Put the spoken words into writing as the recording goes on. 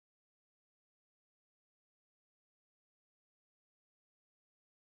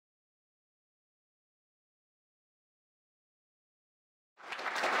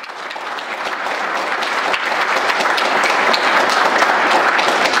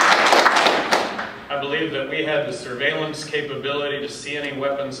believe that we had the surveillance capability to see any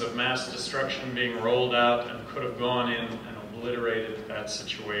weapons of mass destruction being rolled out and could have gone in and obliterated that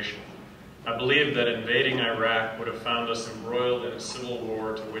situation. I believe that invading Iraq would have found us embroiled in a civil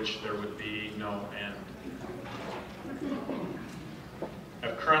war to which there would be no end.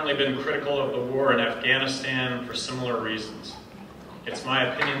 I've currently been critical of the war in Afghanistan for similar reasons. It's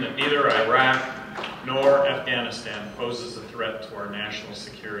my opinion that neither Iraq nor Afghanistan poses a threat to our national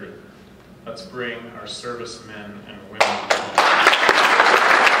security. Let's bring our servicemen and women home.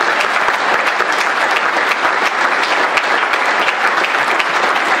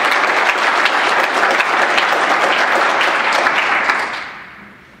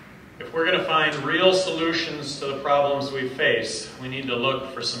 If we're going to find real solutions to the problems we face, we need to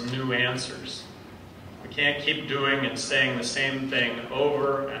look for some new answers. We can't keep doing and saying the same thing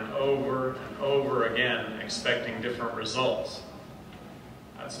over and over and over again, expecting different results.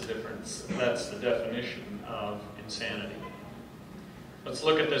 That's the definition of insanity. Let's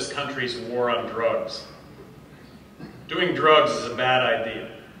look at this country's war on drugs. Doing drugs is a bad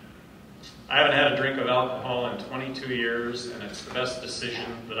idea. I haven't had a drink of alcohol in 22 years, and it's the best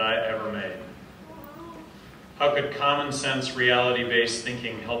decision that I ever made. How could common sense, reality-based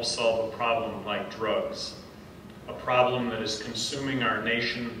thinking help solve a problem like drugs? A problem that is consuming our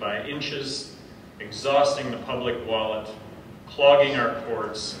nation by inches, exhausting the public wallet, clogging our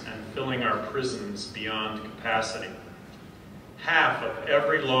courts, and filling our prisons beyond capacity. Half of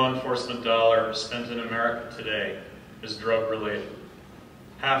every law enforcement dollar spent in America today is drug-related.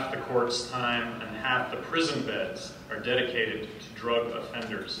 Half the court's time and half the prison beds are dedicated to drug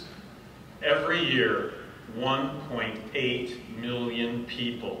offenders. Every year, 1.8 million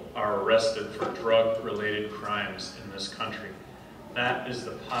people are arrested for drug-related crimes in this country. That is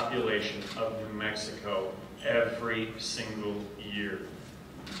the population of New Mexico every single year.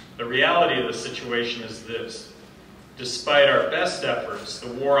 The reality of the situation is this. Despite our best efforts,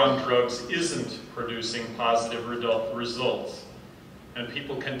 the war on drugs isn't producing positive results, and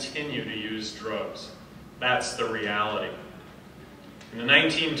people continue to use drugs. That's the reality. In the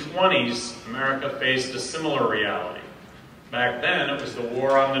 1920s, America faced a similar reality. Back then, it was the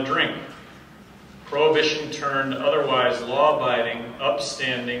war on the drink. Prohibition turned otherwise law-abiding,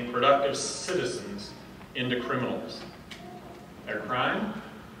 upstanding, productive citizens into criminals. Their crime?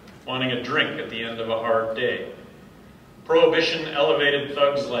 Wanting a drink at the end of a hard day. Prohibition elevated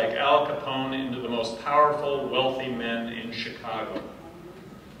thugs like Al Capone into the most powerful, wealthy men in Chicago.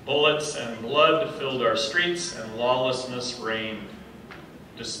 Bullets and blood filled our streets, and lawlessness reigned.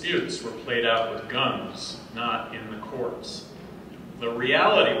 Disputes were played out with guns, not in the courts. The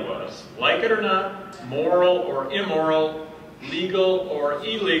reality was, like it or not, moral or immoral, legal or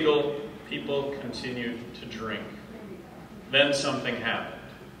illegal, people continued to drink. Then something happened.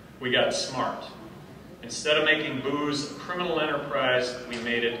 We got smart. Instead of making booze a criminal enterprise, we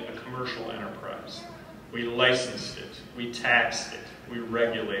made it a commercial enterprise. We licensed it, we taxed it, we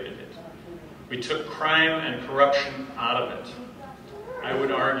regulated it. We took crime and corruption out of it. I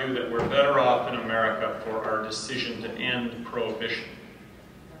would argue that we're better off in America for our decision to end prohibition.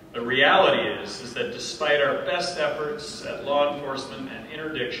 The reality is that despite our best efforts at law enforcement and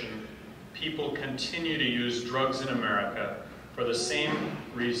interdiction, people continue to use drugs in America for the same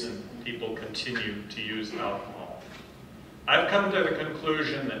reason people continue to use alcohol. I've come to the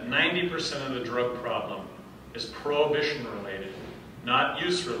conclusion that 90% of the drug problem is prohibition-related, not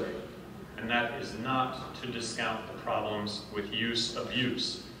use-related, and that is not to discount the problems with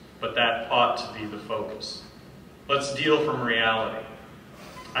use-abuse, but that ought to be the focus. Let's deal from reality.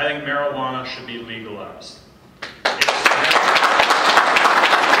 I think marijuana should be legalized.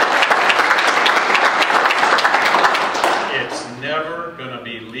 It's never going to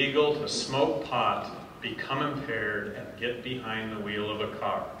be legal to smoke pot, become impaired, and get behind the wheel of a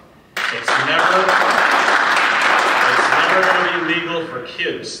car. It's never going to be legal for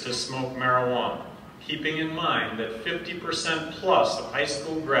kids to smoke marijuana, keeping in mind that 50% plus of high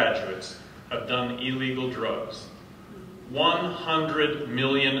school graduates have done illegal drugs. 100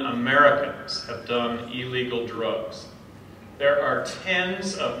 million Americans have done illegal drugs. There are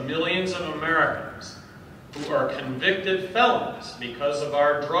tens of millions of Americans who are convicted felons because of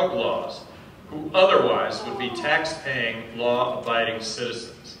our drug laws, who otherwise would be tax-paying, law-abiding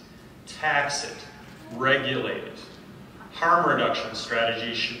citizens. Tax it, regulate it. Harm reduction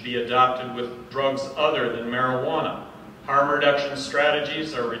strategies should be adopted with drugs other than marijuana. Harm reduction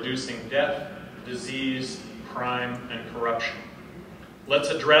strategies are reducing death, disease, crime, and corruption. Let's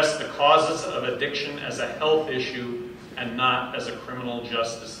address the causes of addiction as a health issue and not as a criminal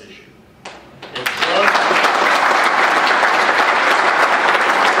justice issue.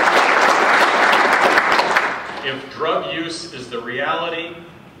 If drug use is the reality,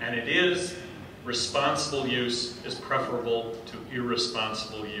 and it is, responsible use is preferable to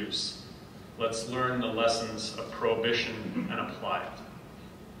irresponsible use. Let's learn the lessons of prohibition and apply it.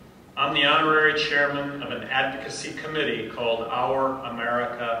 I'm the honorary chairman of an advocacy committee called Our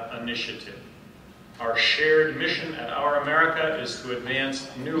America Initiative. Our shared mission at Our America is to advance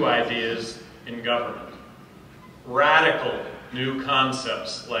new ideas in government. Radical new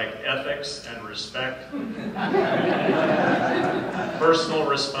concepts like ethics and respect, personal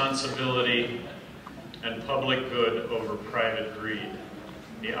responsibility, and public good over private greed.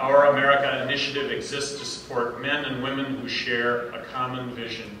 The Our America Initiative exists to support men and women who share a common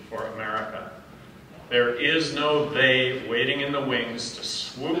vision for America. There is no they waiting in the wings to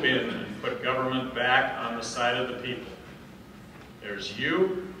swoop in and put government back on the side of the people. There's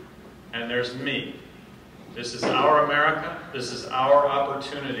you and there's me. This is our America. This is our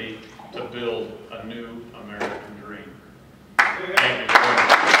opportunity to build a new American dream. Thank you.